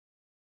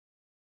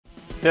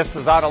This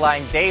is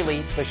Autoline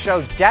Daily, the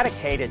show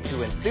dedicated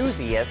to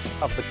enthusiasts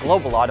of the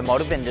global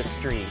automotive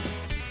industry.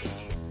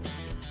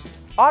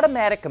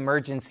 Automatic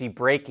emergency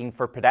braking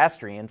for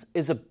pedestrians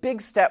is a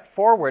big step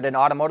forward in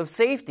automotive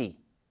safety,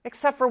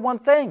 except for one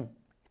thing.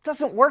 It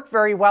doesn't work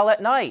very well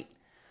at night.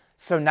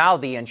 So now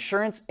the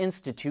Insurance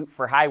Institute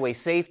for Highway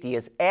Safety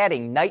is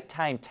adding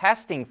nighttime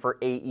testing for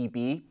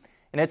AEB,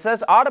 and it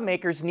says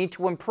automakers need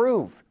to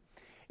improve.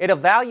 It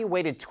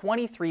evaluated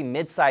 23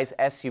 midsize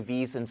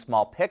SUVs and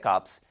small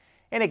pickups,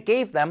 and it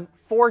gave them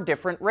 4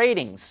 different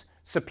ratings: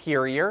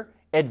 superior,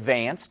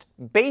 advanced,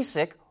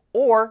 basic,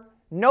 or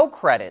no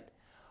credit.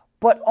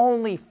 But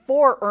only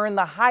 4 earned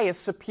the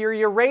highest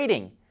superior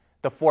rating: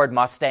 the Ford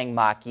Mustang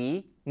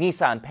Mach-E,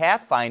 Nissan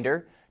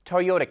Pathfinder,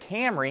 Toyota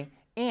Camry,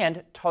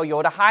 and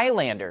Toyota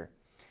Highlander.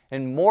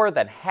 And more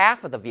than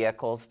half of the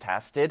vehicles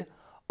tested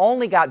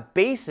only got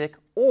basic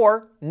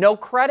or no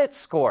credit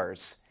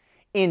scores.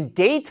 In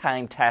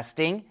daytime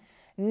testing,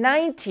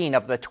 19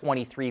 of the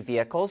 23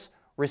 vehicles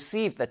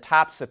received the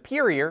top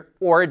superior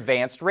or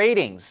advanced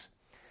ratings.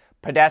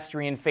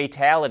 Pedestrian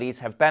fatalities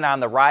have been on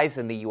the rise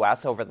in the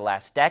U.S. over the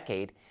last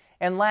decade,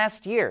 and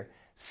last year,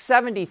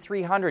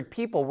 7,300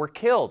 people were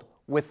killed,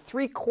 with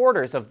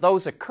 3/4 of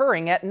those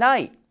occurring at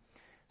night.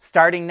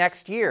 Starting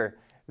next year,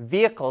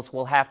 vehicles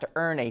will have to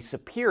earn a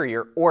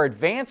superior or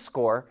advanced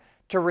score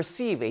to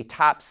receive a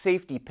Top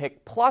Safety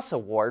Pick Plus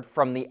award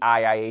from the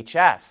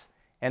IIHS,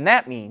 and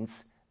that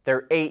means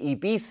their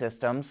AEB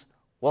systems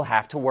will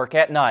have to work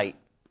at night.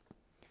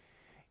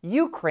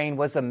 Ukraine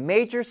was a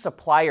major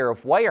supplier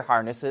of wire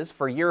harnesses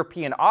for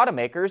European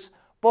automakers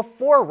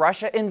before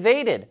Russia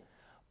invaded,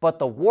 but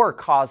the war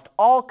caused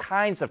all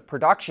kinds of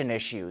production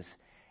issues,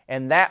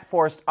 and that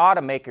forced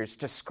automakers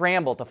to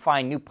scramble to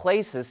find new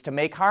places to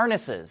make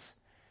harnesses.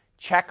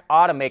 Czech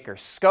automaker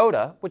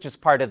Škoda, which is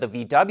part of the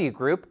VW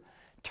Group,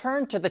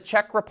 turned to the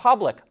Czech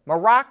Republic,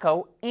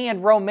 Morocco,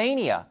 and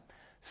Romania.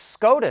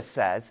 Škoda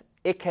says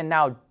it can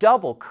now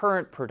double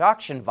current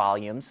production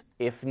volumes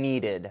if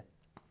needed.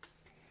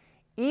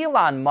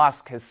 Elon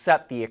Musk has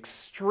set the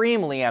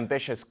extremely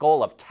ambitious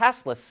goal of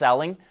Tesla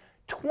selling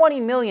 20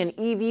 million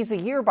EVs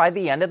a year by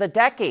the end of the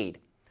decade.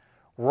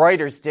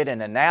 Reuters did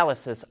an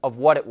analysis of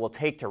what it will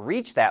take to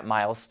reach that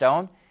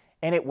milestone,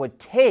 and it would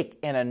take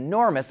an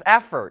enormous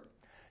effort.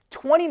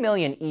 20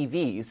 million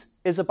EVs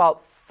is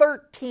about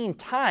 13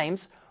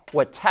 times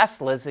what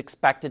Tesla is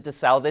expected to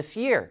sell this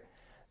year.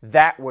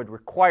 That would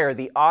require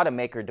the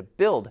automaker to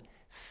build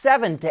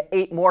 7 to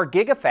 8 more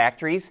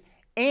gigafactories,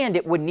 and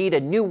it would need a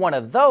new one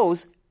of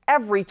those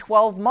every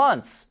 12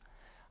 months.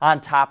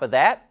 On top of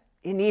that,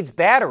 it needs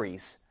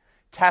batteries.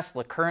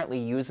 Tesla currently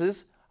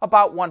uses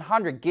about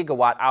 100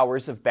 gigawatt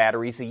hours of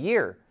batteries a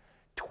year.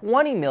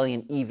 20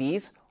 million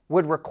EVs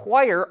would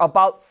require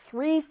about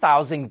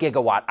 3,000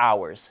 gigawatt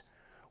hours,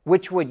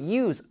 which would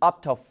use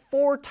up to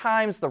 4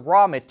 times the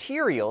raw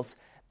materials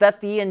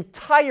that the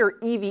entire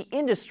EV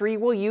industry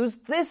will use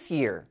this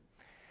year.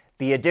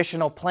 The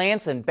additional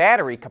plants and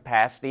battery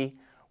capacity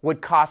would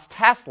cost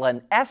Tesla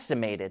an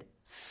estimated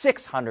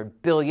 $600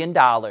 billion.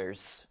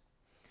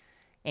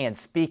 And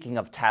speaking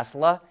of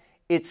Tesla,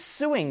 it's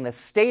suing the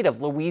state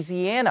of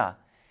Louisiana,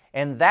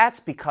 and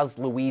that's because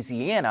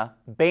Louisiana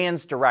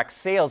bans direct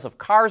sales of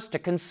cars to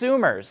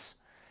consumers.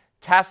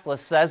 Tesla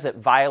says it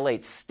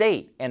violates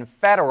state and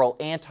federal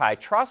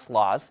antitrust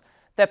laws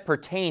that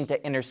pertain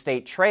to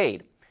interstate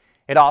trade.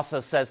 It also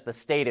says the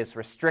state is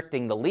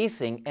restricting the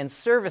leasing and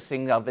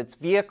servicing of its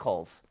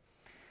vehicles.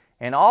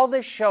 And all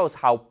this shows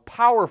how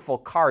powerful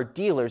car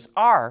dealers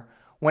are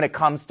when it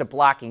comes to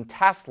blocking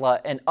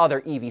Tesla and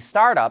other EV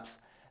startups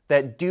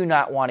that do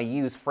not want to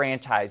use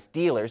franchise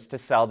dealers to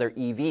sell their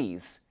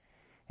EVs.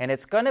 And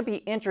it's going to be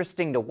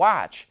interesting to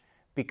watch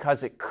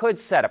because it could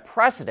set a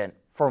precedent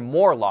for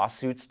more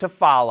lawsuits to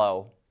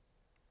follow.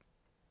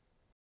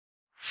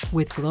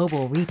 With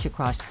global reach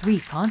across 3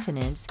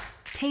 continents,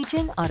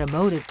 Teijin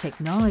Automotive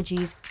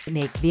Technologies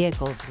make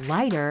vehicles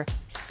lighter,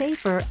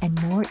 safer,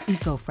 and more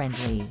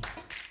eco-friendly.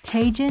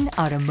 Teijin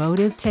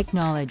Automotive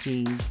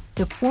Technologies,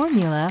 the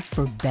formula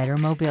for better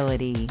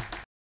mobility.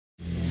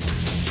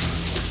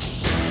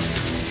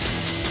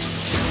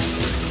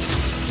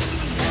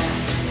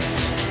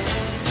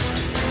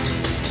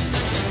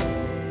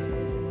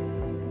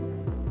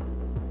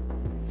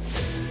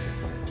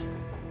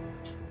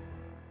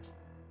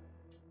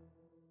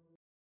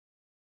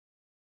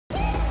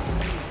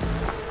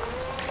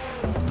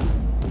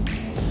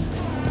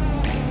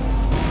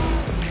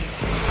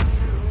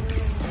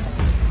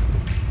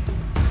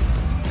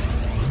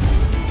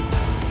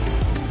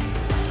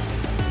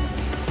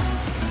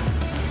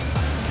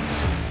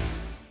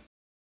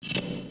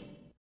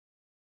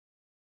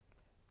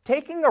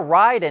 Taking a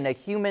ride in a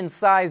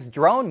human-sized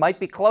drone might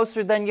be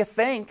closer than you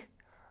think.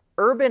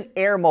 Urban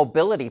air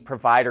mobility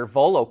provider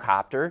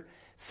Volocopter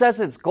says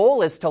its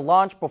goal is to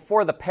launch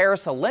before the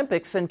Paris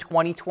Olympics in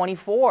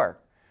 2024.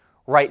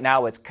 Right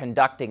now it's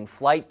conducting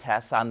flight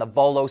tests on the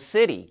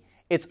VoloCity,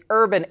 its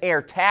urban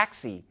air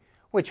taxi,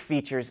 which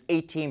features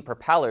 18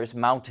 propellers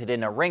mounted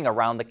in a ring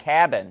around the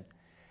cabin.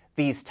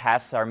 These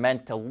tests are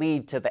meant to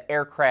lead to the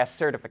aircraft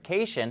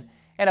certification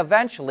and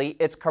eventually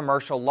its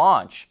commercial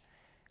launch.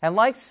 And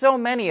like so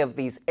many of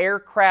these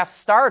aircraft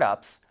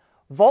startups,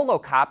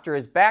 Volocopter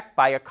is backed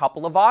by a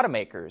couple of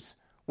automakers,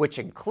 which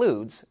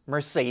includes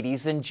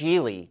Mercedes and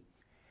Geely.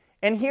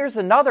 And here's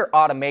another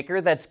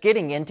automaker that's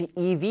getting into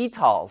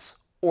eVTOLs,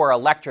 or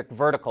electric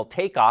vertical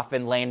takeoff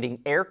and landing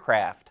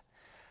aircraft.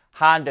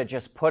 Honda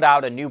just put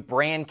out a new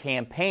brand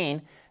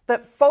campaign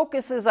that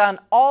focuses on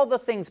all the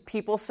things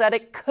people said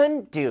it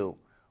couldn't do,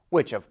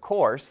 which of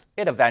course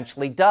it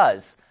eventually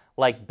does,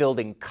 like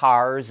building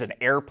cars and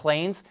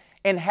airplanes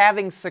and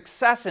having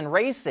success in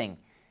racing.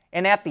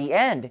 And at the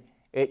end,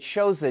 it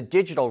shows a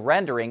digital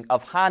rendering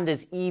of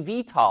Honda's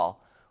eVTOL,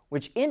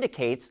 which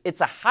indicates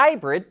it's a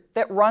hybrid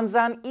that runs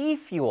on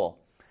e-fuel.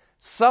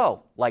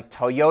 So, like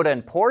Toyota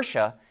and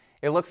Porsche,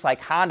 it looks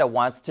like Honda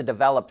wants to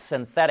develop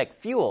synthetic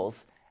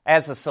fuels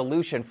as a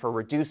solution for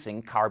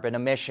reducing carbon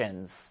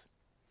emissions.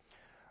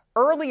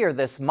 Earlier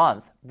this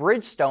month,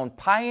 Bridgestone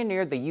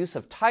pioneered the use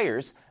of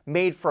tires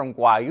made from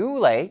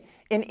guayule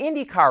in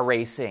IndyCar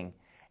racing,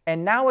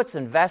 and now it's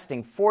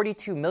investing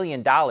 $42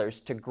 million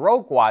to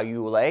grow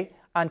guayule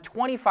on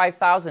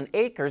 25,000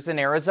 acres in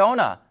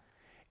Arizona.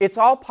 It's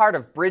all part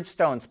of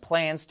Bridgestone's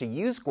plans to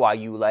use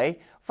guayule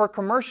for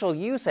commercial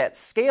use at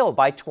scale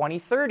by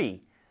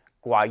 2030.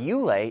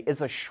 Guayule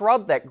is a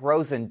shrub that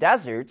grows in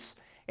deserts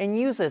and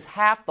uses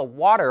half the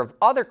water of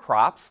other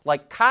crops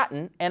like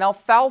cotton and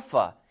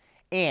alfalfa,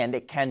 and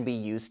it can be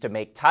used to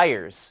make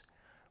tires.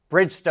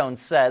 Bridgestone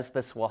says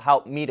this will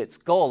help meet its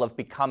goal of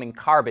becoming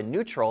carbon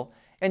neutral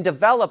and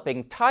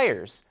developing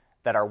tires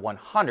that are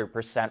 100%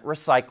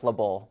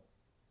 recyclable.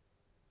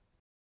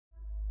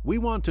 We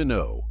want to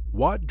know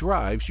what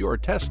drives your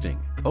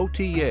testing.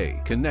 OTA,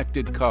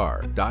 connected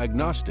car,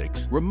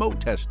 diagnostics, remote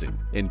testing.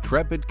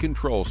 Intrepid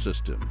Control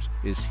Systems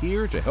is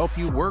here to help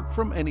you work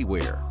from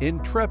anywhere.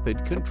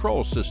 Intrepid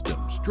Control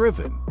Systems,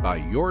 driven by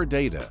your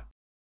data.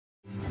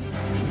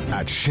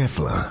 At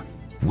Schaeffler,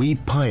 we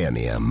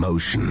pioneer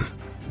motion.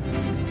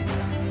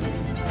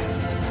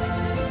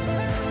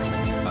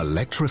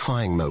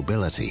 Electrifying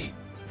mobility.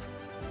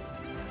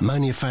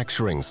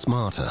 Manufacturing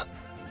smarter.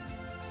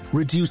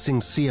 Reducing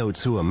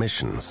CO2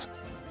 emissions.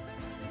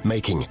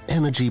 Making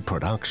energy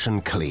production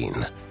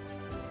clean.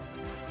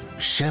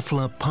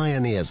 Schaeffler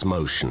pioneers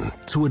motion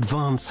to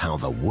advance how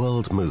the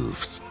world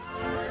moves.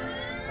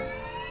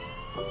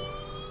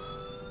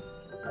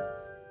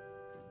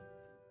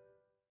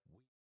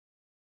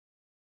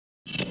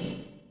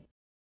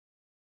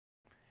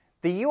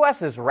 The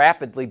U.S. is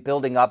rapidly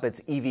building up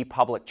its EV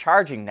public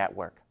charging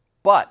network,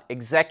 but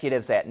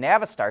executives at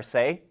Navistar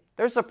say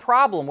there's a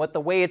problem with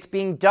the way it's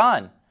being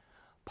done.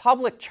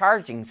 Public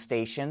charging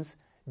stations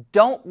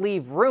don't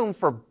leave room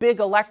for big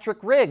electric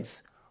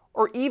rigs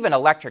or even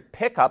electric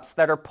pickups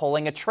that are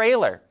pulling a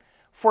trailer.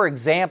 For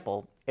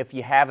example, if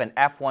you have an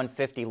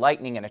F-150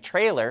 Lightning in a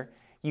trailer,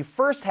 you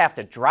first have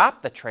to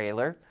drop the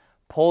trailer,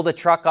 pull the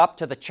truck up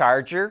to the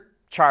charger,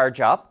 charge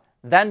up,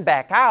 then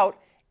back out,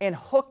 and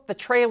hook the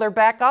trailer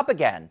back up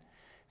again.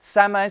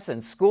 Semis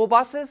and school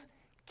buses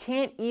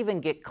can't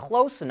even get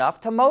close enough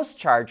to most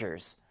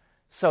chargers.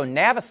 So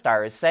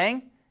Navistar is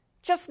saying,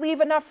 just leave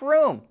enough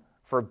room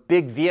for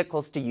big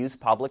vehicles to use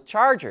public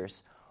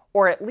chargers,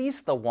 or at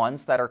least the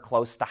ones that are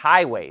close to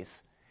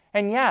highways.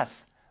 And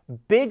yes,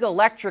 big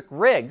electric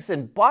rigs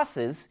and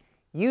buses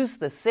use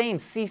the same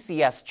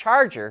CCS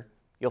charger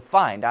you'll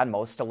find on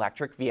most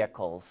electric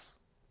vehicles.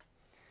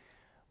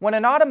 When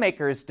an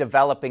automaker is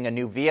developing a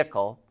new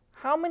vehicle,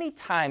 how many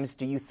times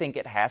do you think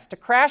it has to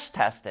crash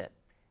test it?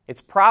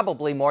 It's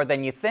probably more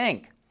than you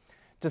think.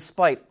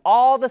 Despite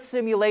all the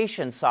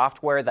simulation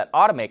software that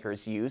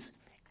automakers use,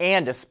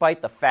 and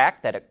despite the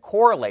fact that it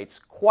correlates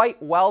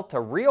quite well to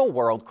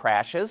real-world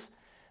crashes,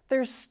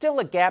 there's still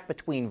a gap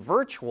between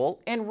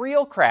virtual and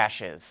real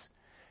crashes.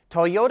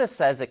 Toyota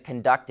says it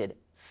conducted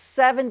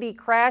 70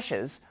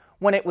 crashes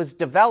when it was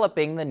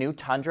developing the new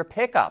Tundra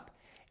pickup.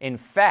 In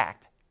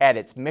fact, at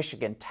its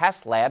Michigan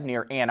test lab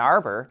near Ann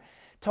Arbor,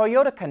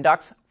 Toyota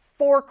conducts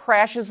 4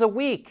 crashes a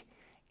week,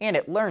 and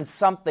it learns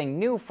something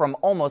new from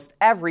almost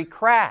every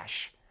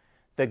crash.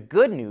 The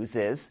good news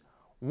is,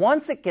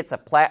 once it gets a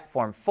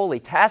platform fully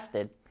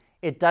tested,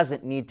 it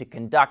doesn't need to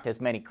conduct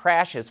as many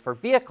crashes for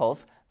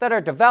vehicles that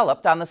are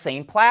developed on the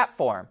same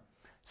platform.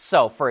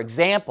 So, for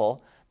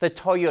example, the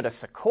Toyota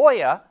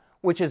Sequoia,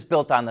 which is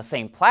built on the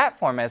same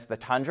platform as the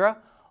Tundra,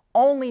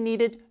 only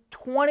needed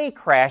 20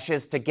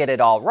 crashes to get it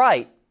all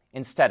right,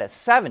 instead of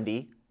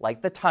 70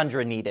 like the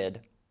Tundra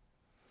needed.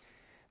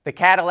 The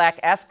Cadillac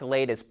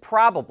Escalade is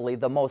probably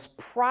the most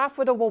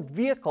profitable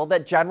vehicle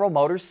that General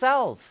Motors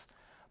sells.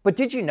 But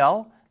did you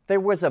know there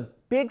was a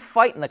big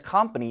fight in the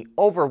company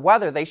over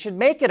whether they should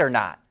make it or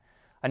not?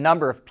 A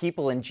number of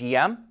people in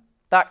GM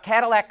thought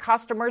Cadillac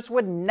customers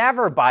would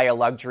never buy a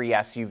luxury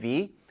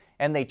SUV,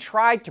 and they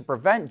tried to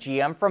prevent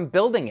GM from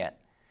building it.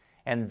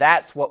 And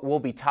that's what we'll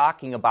be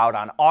talking about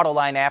on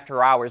Autoline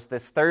After Hours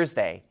this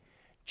Thursday.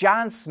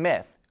 John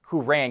Smith,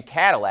 who ran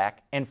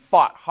Cadillac and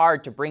fought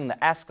hard to bring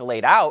the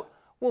Escalade out,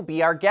 will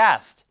be our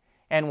guest.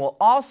 And we'll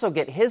also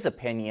get his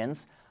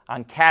opinions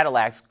on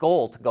Cadillac's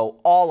goal to go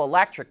all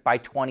electric by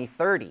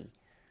 2030.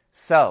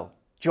 So,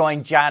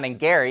 join John and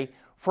Gary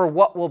for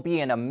what will be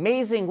an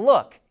amazing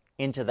look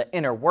into the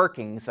inner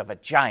workings of a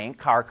giant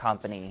car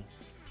company.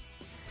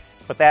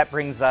 But that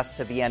brings us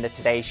to the end of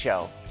today's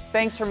show.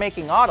 Thanks for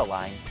making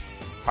Autoline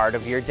part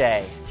of your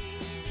day.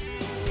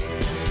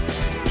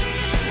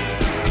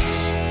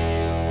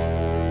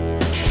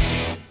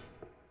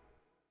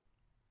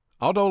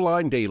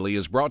 AutoLine Daily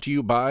is brought to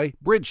you by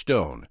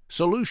Bridgestone,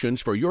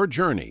 solutions for your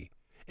journey.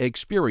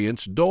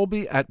 Experience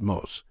Dolby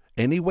Atmos,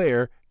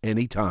 anywhere,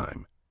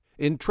 anytime.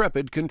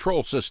 Intrepid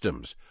Control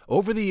Systems,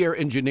 over-the-air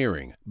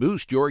engineering,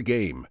 boost your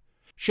game.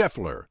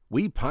 Scheffler,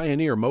 we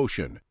pioneer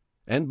motion.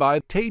 And by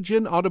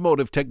Teijin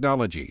Automotive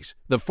Technologies,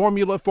 the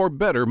formula for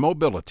better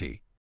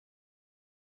mobility.